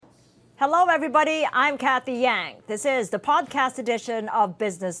Hello, everybody. I'm Kathy Yang. This is the podcast edition of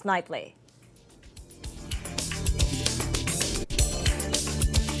Business Nightly.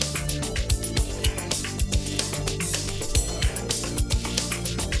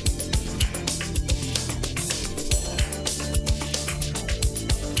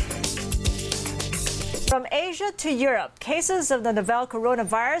 From Asia to Europe, cases of the novel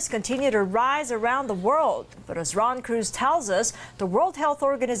coronavirus continue to rise around the world. But as Ron Cruz tells us, the World Health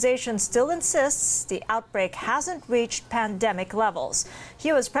Organization still insists the outbreak hasn't reached pandemic levels.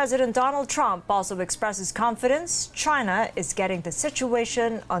 U.S. President Donald Trump also expresses confidence China is getting the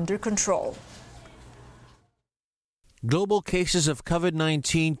situation under control. Global cases of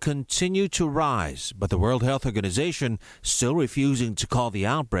COVID-19 continue to rise, but the World Health Organization still refusing to call the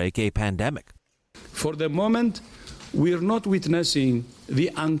outbreak a pandemic. For the moment, we are not witnessing the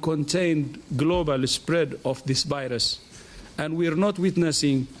uncontained global spread of this virus, and we are not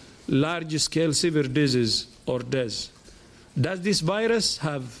witnessing large-scale severe disease or deaths. Does this virus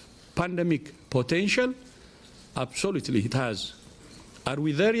have pandemic potential? Absolutely, it has. Are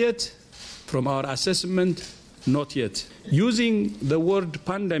we there yet? From our assessment, not yet. Using the word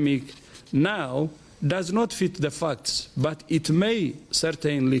pandemic now does not fit the facts, but it may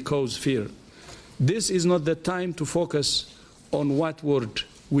certainly cause fear. This is not the time to focus on what word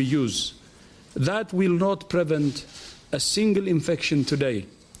we use. That will not prevent a single infection today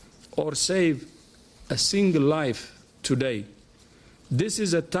or save a single life today. This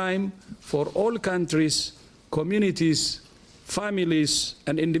is a time for all countries, communities, families,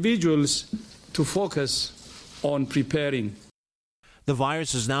 and individuals to focus on preparing. The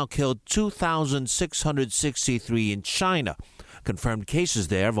virus has now killed 2,663 in China. Confirmed cases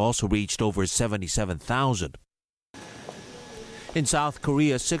there have also reached over 77,000. In South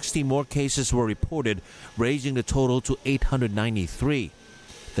Korea, 60 more cases were reported, raising the total to 893.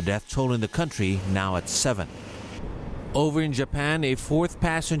 The death toll in the country now at 7. Over in Japan, a fourth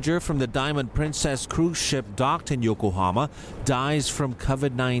passenger from the Diamond Princess cruise ship docked in Yokohama dies from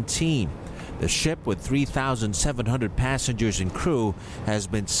COVID-19. The ship, with 3,700 passengers and crew, has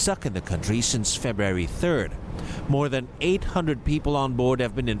been stuck in the country since February 3rd. More than 800 people on board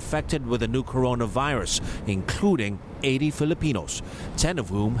have been infected with the new coronavirus, including 80 Filipinos, 10 of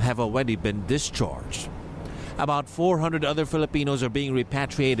whom have already been discharged. About 400 other Filipinos are being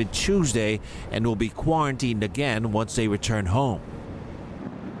repatriated Tuesday and will be quarantined again once they return home.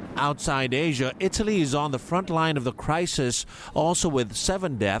 Outside Asia, Italy is on the front line of the crisis, also with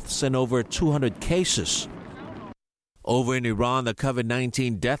 7 deaths and over 200 cases. Over in Iran, the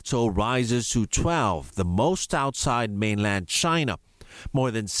COVID-19 death toll rises to 12, the most outside mainland China. More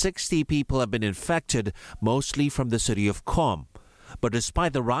than 60 people have been infected, mostly from the city of Qom. But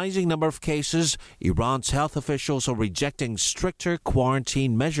despite the rising number of cases, Iran's health officials are rejecting stricter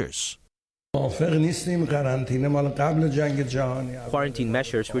quarantine measures. Quarantine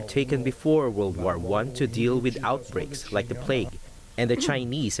measures were taken before World War I to deal with outbreaks like the plague, and the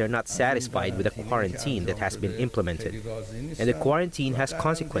Chinese are not satisfied with the quarantine that has been implemented. And the quarantine has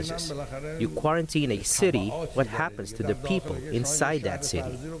consequences. You quarantine a city, what happens to the people inside that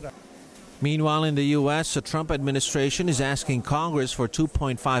city? Meanwhile, in the U.S., the Trump administration is asking Congress for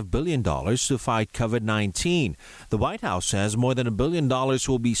 $2.5 billion to fight COVID-19. The White House says more than $1 billion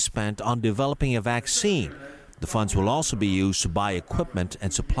will be spent on developing a vaccine. The funds will also be used to buy equipment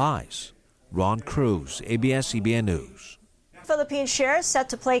and supplies. Ron Cruz, ABS-CBN News. Philippine shares set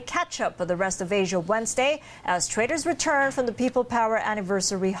to play catch-up with the rest of Asia Wednesday as traders return from the People Power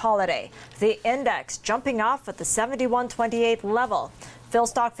anniversary holiday. The index jumping off at the 71.28 level.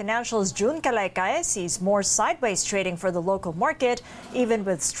 Philstock Financial's June Kalaykay sees more sideways trading for the local market, even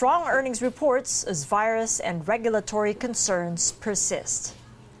with strong earnings reports as virus and regulatory concerns persist.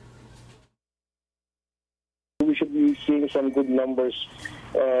 We should be seeing some good numbers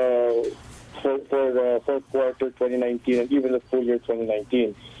for the fourth quarter 2019 and even the full year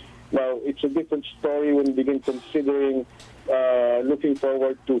 2019. Now, it's a different story when we begin considering looking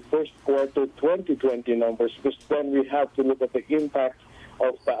forward to first quarter 2020 numbers, because then we have to look at the impact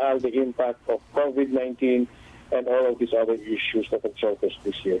of the impact of COVID-19 and all of these other issues that have surfaced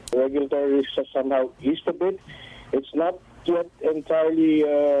this year. The regulatory risks have somehow eased a bit. It's not yet entirely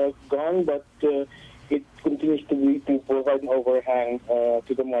gone, but it continues to provide an overhang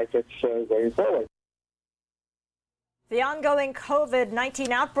to the markets going forward. The ongoing COVID-19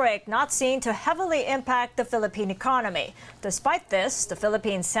 outbreak not seen to heavily impact the Philippine economy. Despite this, the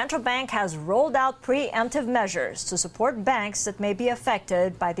Philippine Central Bank has rolled out preemptive measures to support banks that may be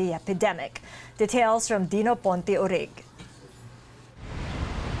affected by the epidemic. Details from Dino Ponte Urig.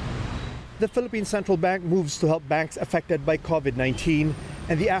 The Philippine Central Bank moves to help banks affected by COVID-19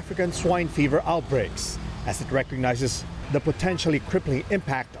 and the African swine fever outbreaks, as it recognizes the potentially crippling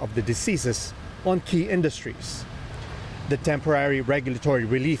impact of the diseases on key industries. The temporary regulatory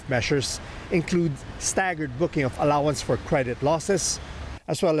relief measures include staggered booking of allowance for credit losses,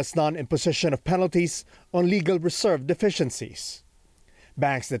 as well as non-imposition of penalties on legal reserve deficiencies.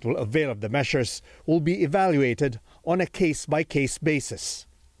 Banks that will avail of the measures will be evaluated on a case-by-case basis.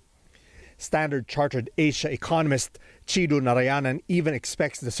 Standard Chartered Asia economist Chido Narayanan even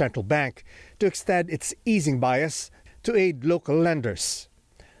expects the central bank to extend its easing bias to aid local lenders.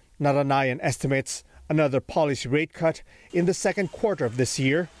 Narayanan estimates another policy rate cut in the second quarter of this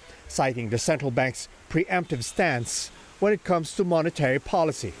year, citing the central bank's preemptive stance when it comes to monetary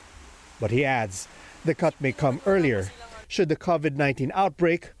policy. But he adds the cut may come earlier should the COVID-19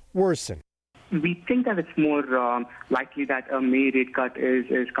 outbreak worsen. We think that it's more likely that a May rate cut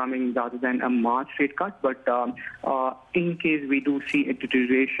is coming rather than a March rate cut. But in case we do see a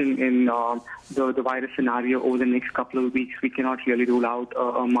deterioration in the virus scenario over the next couple of weeks, we cannot really rule out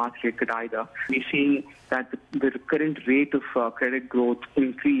a March rate cut either. We're seeing that the current rate of credit growth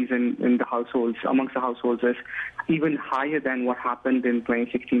increase in the households, amongst the households, is even higher than what happened in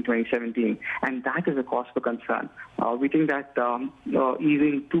 2016, 2017. And that is a cause for concern. We think that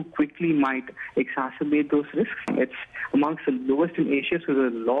easing too quickly might exacerbate those risks. It's amongst the lowest in Asia, so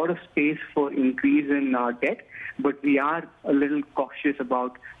there's a lot of space for increase in debt, but we are a little cautious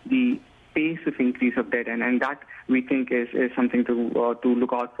about the pace of increase of debt, and that we think is something to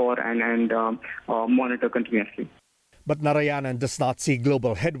look out for and monitor continuously. But Narayanan does not see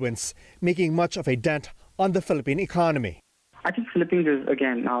global headwinds making much of a dent on the Philippine economy. I think Philippines is,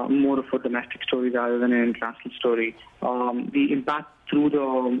 again, more of a domestic story rather than an international story. The impact through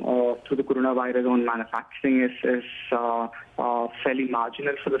the coronavirus on manufacturing is fairly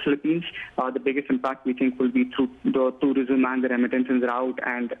marginal for the Philippines. The biggest impact, we think, will be through the tourism and the remittances route,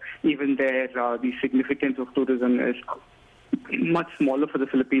 and even there, the significance of tourism is much smaller for the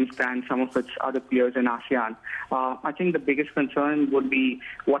Philippines than some of its other peers in ASEAN. I think the biggest concern would be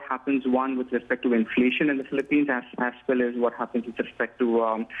what happens, one, with respect to inflation in the Philippines, as well as what happens with respect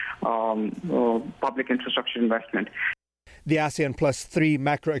to public infrastructure investment. The ASEAN Plus 3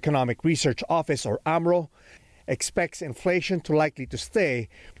 Macroeconomic Research Office, or AMRO, expects inflation to likely to stay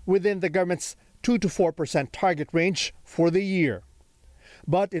within the government's 2 to 4% target range for the year.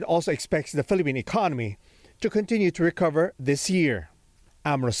 But it also expects the Philippine economy to continue to recover this year.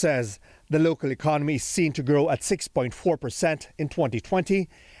 AMRO says the local economy is seen to grow at 6.4% in 2020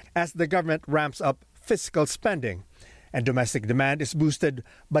 as the government ramps up fiscal spending and domestic demand is boosted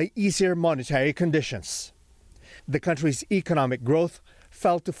by easier monetary conditions. The country's economic growth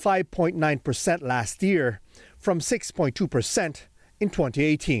fell to 5.9% last year from 6.2% in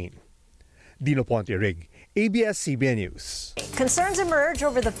 2018. Dino Ponte-Rig, ABS-CBN News. Concerns emerge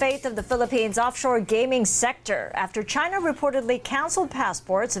over the fate of the Philippines' offshore gaming sector after China reportedly canceled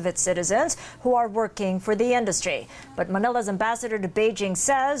passports of its citizens who are working for the industry. But Manila's ambassador to Beijing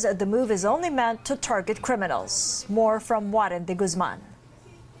says the move is only meant to target criminals. More from Warren de Guzman.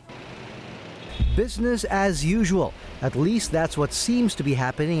 Business as usual. At least that's what seems to be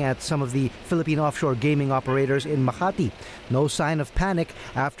happening at some of the Philippine offshore gaming operators in Makati. No sign of panic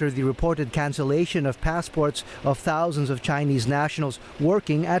after the reported cancellation of passports of thousands of Chinese nationals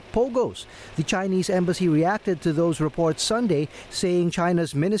working at POGOs. The Chinese embassy reacted to those reports Sunday, saying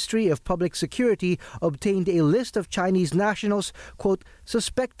China's Ministry of Public Security obtained a list of Chinese nationals, quote,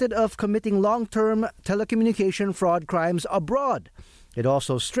 suspected of committing long-term telecommunication fraud crimes abroad. It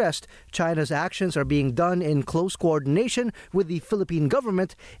also stressed China's actions are being done in close coordination with the Philippine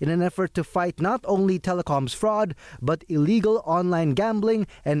government in an effort to fight not only telecoms fraud, but illegal online gambling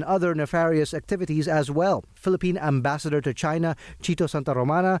and other nefarious activities as well. Philippine ambassador to China, Chito Santa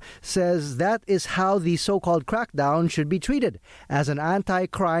Romana, says that is how the so-called crackdown should be treated, as an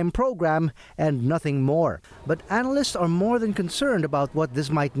anti-crime program and nothing more. But analysts are more than concerned about what this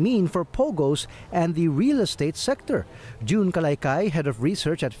might mean for POGOs and the real estate sector. June Kalaykay, head of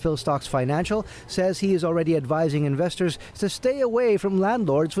research at PhilStocks Financial, says he is already advising investors to stay away from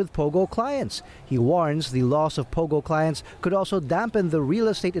landlords with POGO clients. He warns the loss of POGO clients could also dampen the real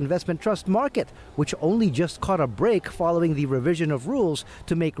estate investment trust market, which only just caught a break following the revision of rules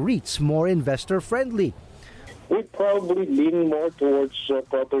to make REITs more investor-friendly. We probably lean more towards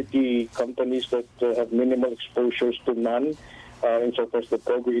property companies that have minimal exposures to none. Insofar as the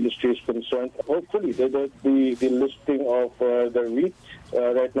POGO industry is concerned, hopefully the listing of the REIT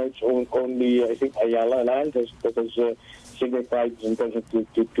right now it's only, I think, Ayala Land that has signified its intention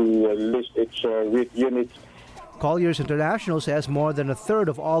to list its REIT units. Colliers International says more than a third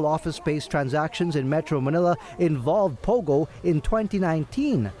of all office space transactions in Metro Manila involved POGO in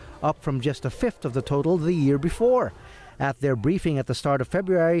 2019, up from just a fifth of the total the year before. At their briefing at the start of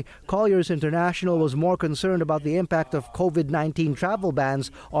February, Colliers International was more concerned about the impact of COVID-19 travel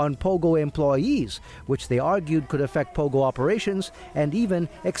bans on POGO employees, which they argued could affect POGO operations and even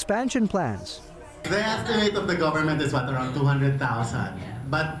expansion plans. The estimate of the government is around 200,000.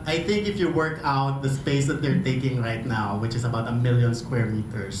 But I think if you work out the space that they're taking right now, which is about 1 million square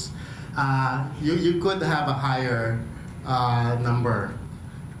meters, you could have a higher number.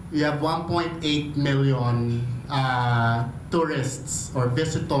 We have 1.8 million tourists or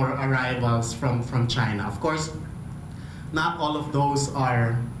visitor arrivals from China. Of course, not all of those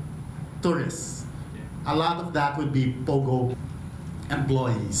are tourists. A lot of that would be POGO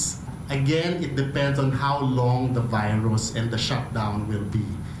employees. Again, it depends on how long the virus and the shutdown will be.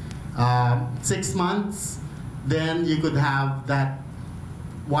 6 months, then you could have that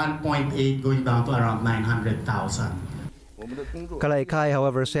 1.8 going down to around 900,000. Kalayakay,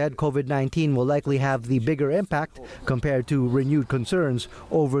 however, said COVID-19 will likely have the bigger impact compared to renewed concerns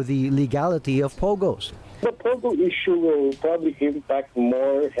over the legality of POGOs. The POGO issue will probably impact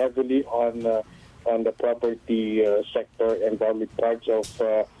more heavily on the property sector and probably parts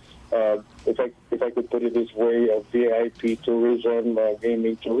of, if I could put it this way, of VIP tourism,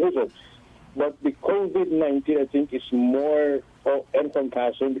 gaming tourism. But the COVID-19, I think, is more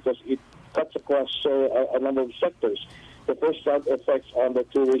encompassing because it cuts across a number of sectors. The first effects on the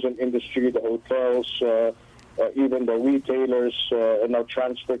tourism industry, the hotels, even the retailers, and now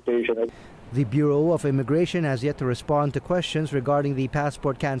transportation. The Bureau of Immigration has yet to respond to questions regarding the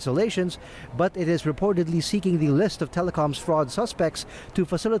passport cancellations, but it is reportedly seeking the list of telecom's fraud suspects to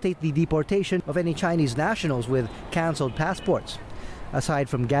facilitate the deportation of any Chinese nationals with canceled passports. Aside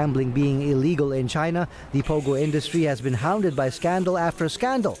from gambling being illegal in China, the POGO industry has been hounded by scandal after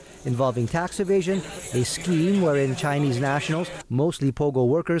scandal involving tax evasion, a scheme wherein Chinese nationals, mostly POGO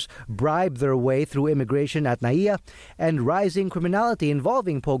workers, bribe their way through immigration at NAIA, and rising criminality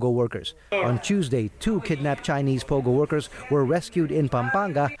involving POGO workers. On Tuesday, 2 kidnapped Chinese POGO workers were rescued in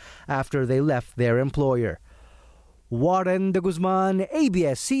Pampanga after they left their employer. Warren de Guzman,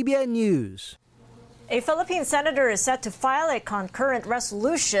 ABS-CBN News. A Philippine senator is set to file a concurrent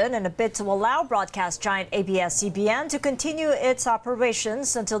resolution in a bid to allow broadcast giant ABS-CBN to continue its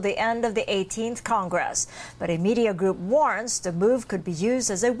operations until the end of the 18th Congress. But a media group warns the move could be used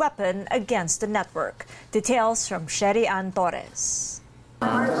as a weapon against the network. Details from Sherry Ann Torres.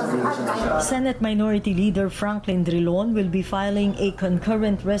 Senate Minority Leader Franklin Drilon will be filing a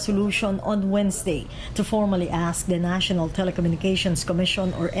concurrent resolution on Wednesday to formally ask the National Telecommunications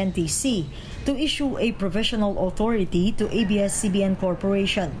Commission or NTC to issue a provisional authority to ABS-CBN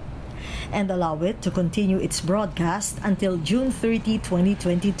Corporation and allow it to continue its broadcast until June 30,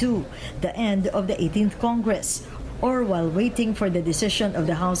 2022, the end of the 18th Congress, or while waiting for the decision of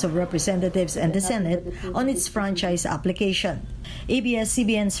the House of Representatives and the Senate on its franchise application.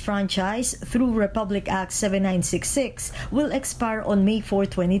 ABS-CBN's franchise through Republic Act 7966 will expire on May 4,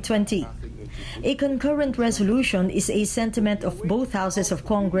 2020. A concurrent resolution is a sentiment of both houses of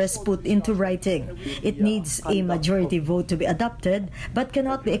Congress put into writing. It needs a majority vote to be adopted, but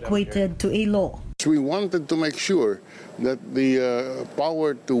cannot be equated to a law. We wanted to make sure that the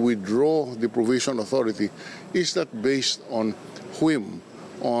power to withdraw the provision authority is not based on whim,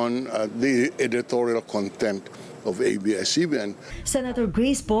 on the editorial content of ABS-CBN. Senator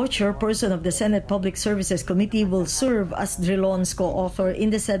Grace Poe, chairperson of the Senate Public Services Committee, will serve as Drilon's co-author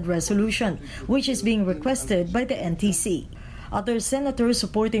in the said resolution, which is being requested by the NTC. Other senators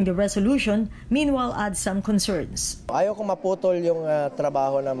supporting the resolution, meanwhile, add some concerns. Ayaw ko maputol yung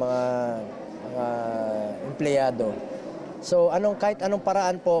trabaho ng mga empleyado. So kahit anong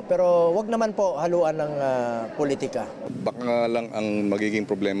paraan po, pero wag naman po haluan ng politika. Baka lang ang magiging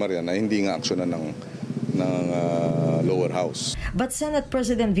problema riyan na hindi nga aksyonan ng lower house. But Senate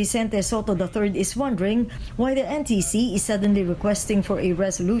President Vicente Soto III is wondering why the NTC is suddenly requesting for a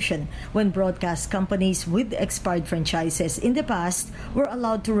resolution when broadcast companies with expired franchises in the past were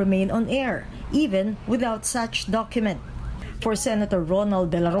allowed to remain on air, even without such document. For Senator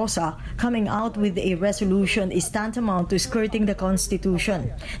Ronald De La Rosa, coming out with a resolution is tantamount to skirting the Constitution.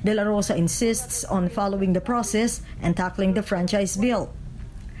 De La Rosa insists on following the process and tackling the franchise bill.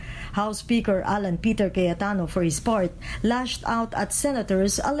 House Speaker Alan Peter Cayetano, for his part, lashed out at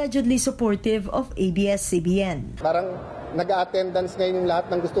senators allegedly supportive of ABS-CBN. Parang nag-attendance ngayon yung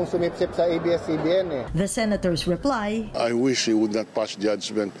lahat ng gustong sumipsip sa ABS-CBN eh. The senator's reply, I wish he would not pass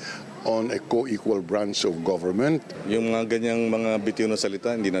judgment on a co-equal branch of government. Yung mga ganyang mga bitiw na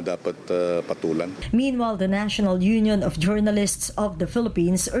salita, hindi na dapat patulan. Meanwhile, the National Union of Journalists of the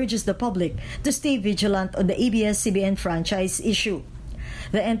Philippines urges the public to stay vigilant on the ABS-CBN franchise issue.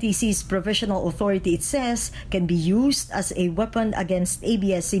 The NTC's provisional authority, it says, can be used as a weapon against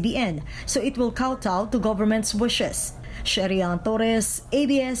ABS-CBN, so it will kowtow to government's wishes. Sherian Torres,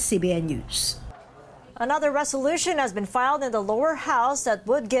 ABS-CBN News. Another resolution has been filed in the lower house that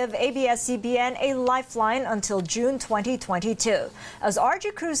would give ABS-CBN a lifeline until June 2022. As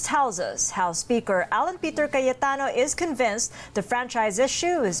RG Cruz tells us, House Speaker Alan Peter Cayetano is convinced the franchise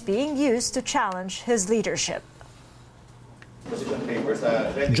issue is being used to challenge his leadership.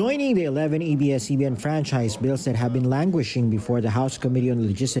 Joining the 11 ABS-CBN franchise bills that have been languishing before the House Committee on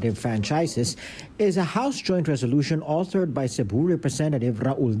Legislative Franchises is a House joint resolution authored by Cebu Representative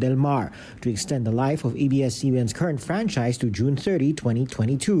Raul Del Mar to extend the life of ABS-CBN's current franchise to June 30,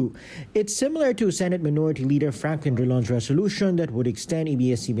 2022. It's similar to Senate Minority Leader Franklin Drilon's resolution that would extend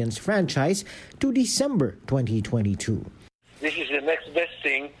ABS-CBN's franchise to December 2022. This is the next best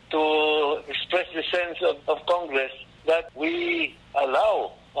thing to express the sense of Congress that we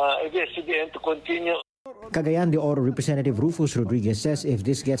allow ABS-CBN to continue. Cagayan de Oro Representative Rufus Rodriguez says if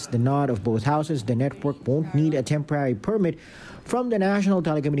this gets the nod of both houses, the network won't need a temporary permit from the National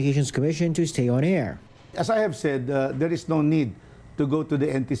Telecommunications Commission to stay on air. As I have said, there is no need to go to the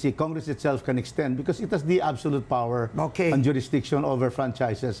NTC. Congress itself can extend because it has the absolute power and jurisdiction over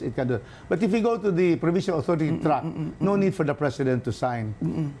franchises. It can do. But if you go to the provincial authority track, no need for the president to sign,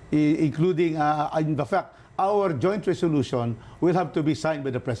 including, in the fact, our joint resolution will have to be signed by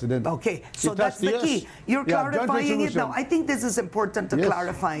the president. Okay, so that's the key. You're clarifying it now. I think this is important to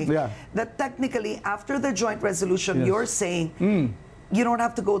clarify that technically after the joint resolution, you're saying you don't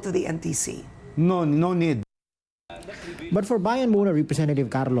have to go to the NTC. No need. But for Bayan Muna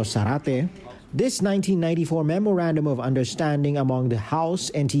Representative Carlos Zarate, this 1994 Memorandum of Understanding among the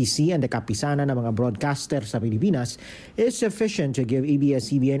House, NTC, and the Kapisanan ng mga broadcaster sa Pilipinas is sufficient to give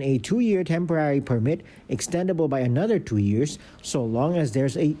ABS-CBN a 2-year temporary permit extendable by another 2 years so long as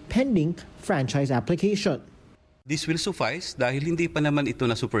there's a pending franchise application. This will suffice dahil hindi pa naman ito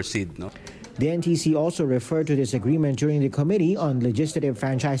na-supersede, no? The NTC also referred to this agreement during the Committee on Legislative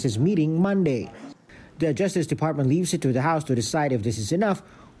Franchises meeting Monday. The Justice Department leaves it to the House to decide if this is enough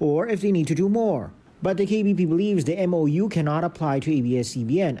or if they need to do more. But the KBP believes the MOU cannot apply to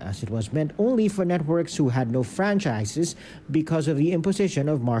ABS-CBN as it was meant only for networks who had no franchises because of the imposition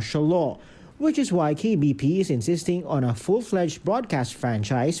of martial law, which is why KBP is insisting on a full-fledged broadcast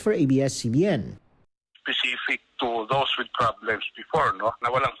franchise for ABS-CBN. Specific to those with problems before, no? Na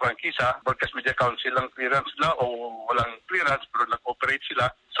walang frankisa, Broadcast Media Council lang clearance na o walang clearance pero nag-operate sila.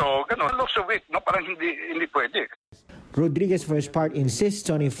 So, ganun, looks of it, no? Parang hindi pwede. Rodriguez, for his part, insists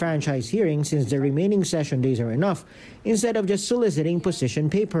on a franchise hearing since the remaining session days are enough, instead of just soliciting position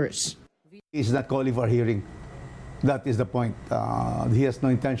papers. He's not calling for a hearing. That is the point. He has no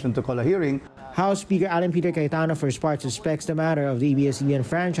intention to call a hearing. House Speaker Alan Peter Cayetano, for his part, suspects the matter of the ABS-CBN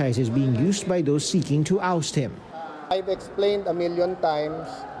franchise is being used by those seeking to oust him. I've explained a million times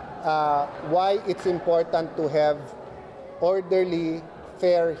why it's important to have orderly,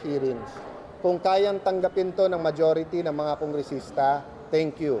 fair hearings. Kung kayang tanggapin to ng majority ng mga kongresista,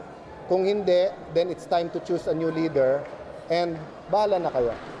 thank you. Kung hindi, then it's time to choose a new leader and bahala na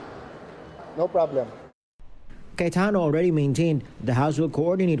kayo. No problem. Cayetano already maintained the House will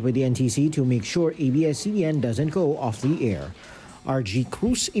coordinate with the NTC to make sure ABS-CBN doesn't go off the air. RG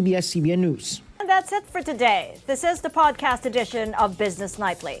Cruz, ABS-CBN News. And that's it for today. This is the podcast edition of Business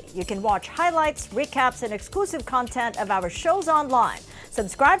Nightly. You can watch highlights, recaps, and exclusive content of our shows online.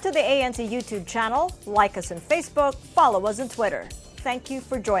 Subscribe to the ANC YouTube channel, like us on Facebook, follow us on Twitter. Thank you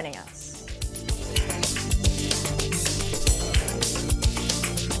for joining us.